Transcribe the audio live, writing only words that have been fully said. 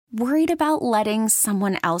Worried about letting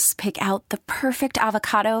someone else pick out the perfect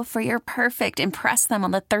avocado for your perfect impress them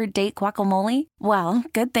on the third date guacamole? Well,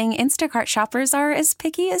 good thing Instacart shoppers are as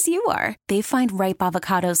picky as you are. They find ripe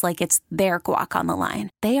avocados like it's their guac on the line.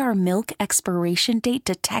 They are milk expiration date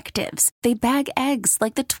detectives. They bag eggs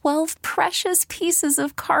like the 12 precious pieces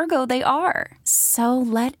of cargo they are. So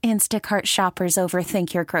let Instacart shoppers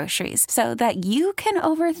overthink your groceries so that you can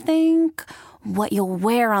overthink what you'll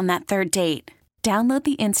wear on that third date. Download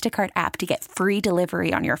the Instacart app to get free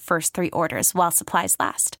delivery on your first 3 orders while supplies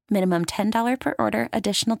last. Minimum $10 per order.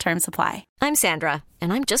 Additional terms apply. I'm Sandra,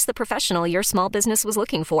 and I'm just the professional your small business was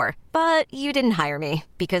looking for. But you didn't hire me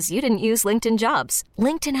because you didn't use LinkedIn Jobs.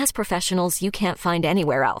 LinkedIn has professionals you can't find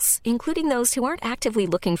anywhere else, including those who aren't actively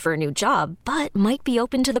looking for a new job, but might be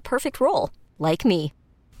open to the perfect role, like me.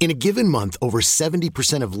 In a given month, over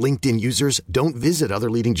 70% of LinkedIn users don't visit other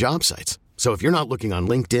leading job sites. So if you're not looking on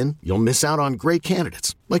LinkedIn, you'll miss out on great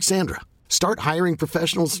candidates like Sandra. Start hiring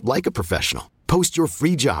professionals like a professional. Post your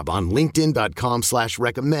free job on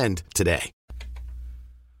linkedin.com/recommend today.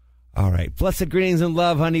 All right. Blessed greetings and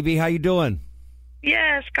love, Honeybee. How you doing?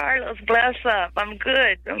 Yes, Carlos. Bless up. I'm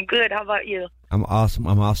good. How about you? I'm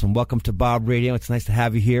awesome. Welcome to Bob Radio. It's nice to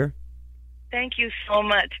have you here. Thank you so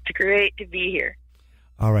much. It's great to be here.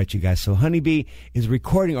 All right, you guys. So Honeybee is a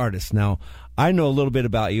recording artist. Now, I know a little bit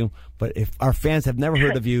about you, but if our fans have never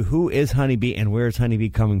heard of you, who is Honeybee and where is Honeybee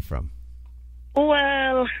coming from?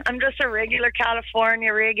 Well, I'm just a regular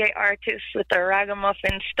California reggae artist with a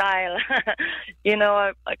ragamuffin style.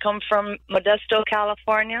 I come from Modesto,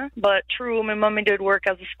 California, but true, my mommy did work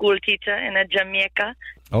as a school teacher in Jamaica.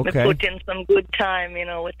 Okay. We put in some good time,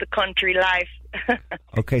 with the country life.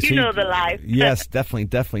 Okay, so you know the life. Yes, definitely.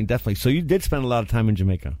 So you did spend a lot of time in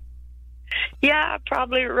Jamaica. Yeah,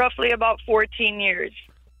 probably roughly about 14 years.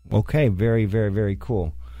 Okay, very, very, very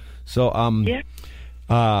cool. So,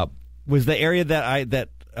 was the area that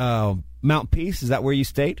Mount Peace? Is that where you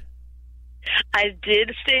stayed? I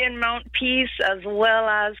did stay in Mount Peace as well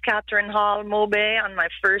as Catherine Hall, Mobay on my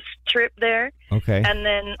first trip there. Okay. And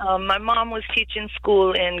then my mom was teaching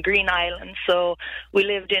school in Green Island, so we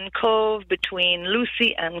lived in Cove between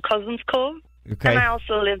Lucy and Cousins Cove. Okay. And I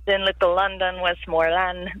also lived in Little London,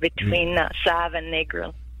 Westmoreland, between Sav and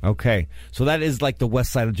Negril. Okay. So that is like the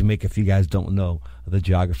west side of Jamaica, if you guys don't know the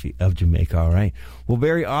geography of Jamaica, all right? Well,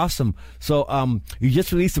 very awesome. So you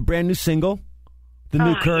just released a brand new single, The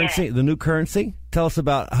New Currency. Yeah. The New Currency. Tell us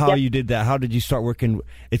about how you did that. How did you start working?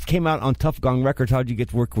 It came out on Tough Gong Records. How did you get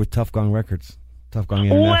to work with Tough Gong Records? Tough Gong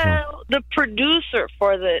International. Well, the producer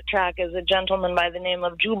for the track is a gentleman by the name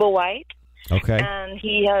of Juba White. Okay. And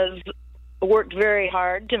he has worked very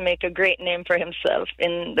hard to make a great name for himself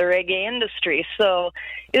in the reggae industry. So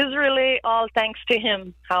it's really all thanks to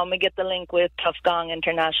him how we get the link with Tough Gong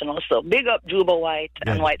International. So big up Juba White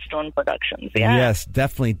and Whitestone Productions. Yeah. Yes,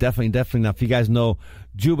 definitely. Now, if you guys know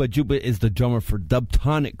Juba is the drummer for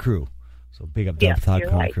Dubtonic Crew. So big up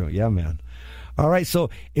Dubtonic Crew. Yeah, man. All right, so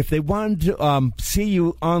if they wanted to see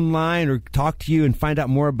you online or talk to you and find out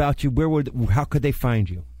more about you, how could they find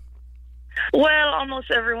you? Well, almost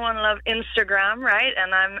everyone loves Instagram, right?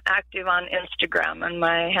 And I'm active on Instagram, and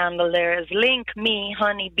my handle there is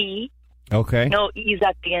LinkMeHoneybee. Okay. No E's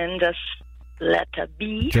at the end, just letter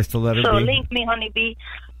B. Just a letter so B. So LinkMeHoneybee.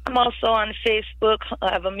 I'm also on Facebook.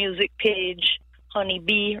 I have a music page,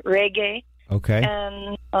 Honeybee Reggae. Okay.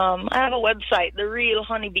 And I have a website,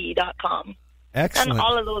 therealhoneybee.com. Excellent. And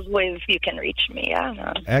all of those ways you can reach me.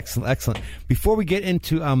 Yeah. Excellent. Before we get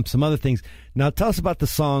into some other things, now tell us about the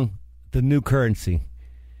song, The New Currency.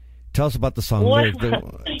 Tell us about the song.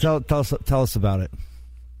 Tell us about it.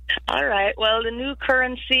 All right. Well, The New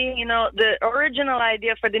Currency, the original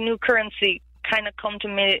idea for The New Currency kind of come to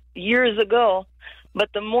me years ago.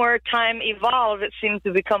 But the more time evolved, it seems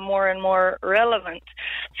to become more and more relevant.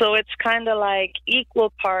 So it's kind of like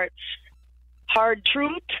equal parts hard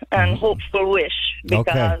truth and hopeful wish,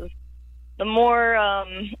 because the more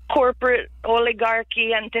corporate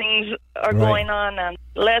oligarchy and things are going on and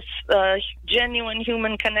less genuine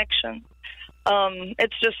human connection,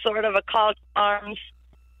 it's just sort of a call to arms.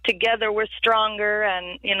 Together we're stronger,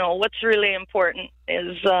 and, what's really important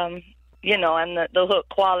is, and the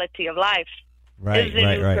quality of life is the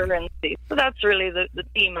new currency. So that's really the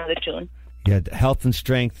theme of the tune. Yeah, health and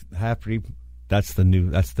strength, happy. That's the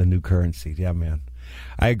new currency. Yeah, man.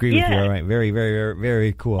 I agree with you. All right. Very, very, very,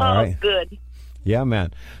 very cool. All right. Good. Yeah,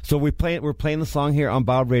 man. So we're playing the song here on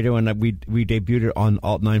Bob Radio, and we debuted it on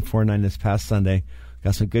Alt 949 this past Sunday.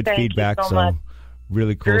 Got some good feedback. You so much.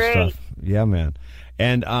 Really cool stuff. Yeah, man.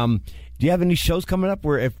 And do you have any shows coming up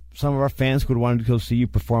where if some of our fans would want to go see you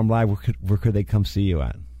perform live, where could they come see you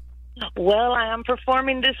at? Well, I am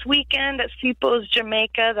performing this weekend at Sipos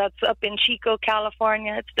Jamaica. That's up in Chico,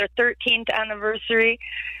 California. It's their 13th anniversary,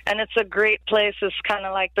 and it's a great place. It's kind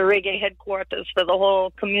of like the reggae headquarters for the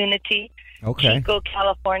whole community. Okay. Chico,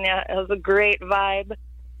 California has a great vibe,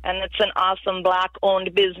 and it's an awesome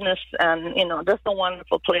Black-owned business, and, just a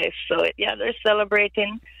wonderful place. So, they're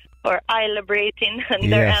celebrating, or celebrating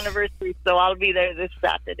their anniversary, so I'll be there this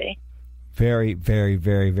Saturday. Very, very,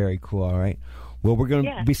 very, very cool. All right. Well, we're going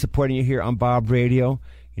to be supporting you here on Bob Radio.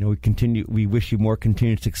 We wish you more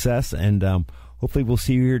continued success, and hopefully we'll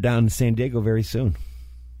see you here down in San Diego very soon.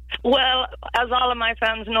 Well, as all of my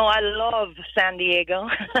fans know, I love San Diego.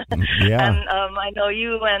 Yeah. And I know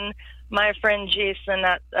you and my friend Jason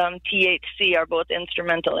at THC are both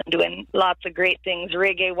instrumental in doing lots of great things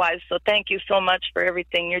reggae-wise. So thank you so much for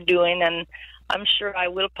everything you're doing, and I'm sure I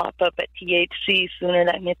will pop up at THC sooner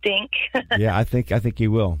than you think. Yeah, I think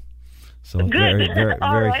you will. So good. Very, very,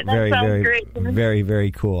 right, very, very, great. very,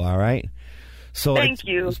 very cool. All right. So thank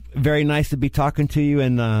you. It's very nice to be talking to you,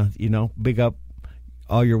 and big up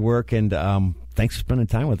all your work, and thanks for spending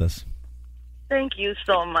time with us. Thank you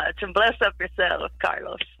so much, and bless up yourself,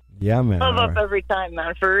 Carlos. Yeah, man. Love up every time,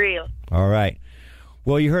 man, for real. All right.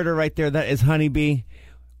 Well, you heard her right there. That is Honeybee.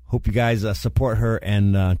 Hope you guys support her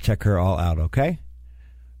and check her all out, okay?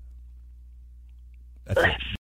 That's it.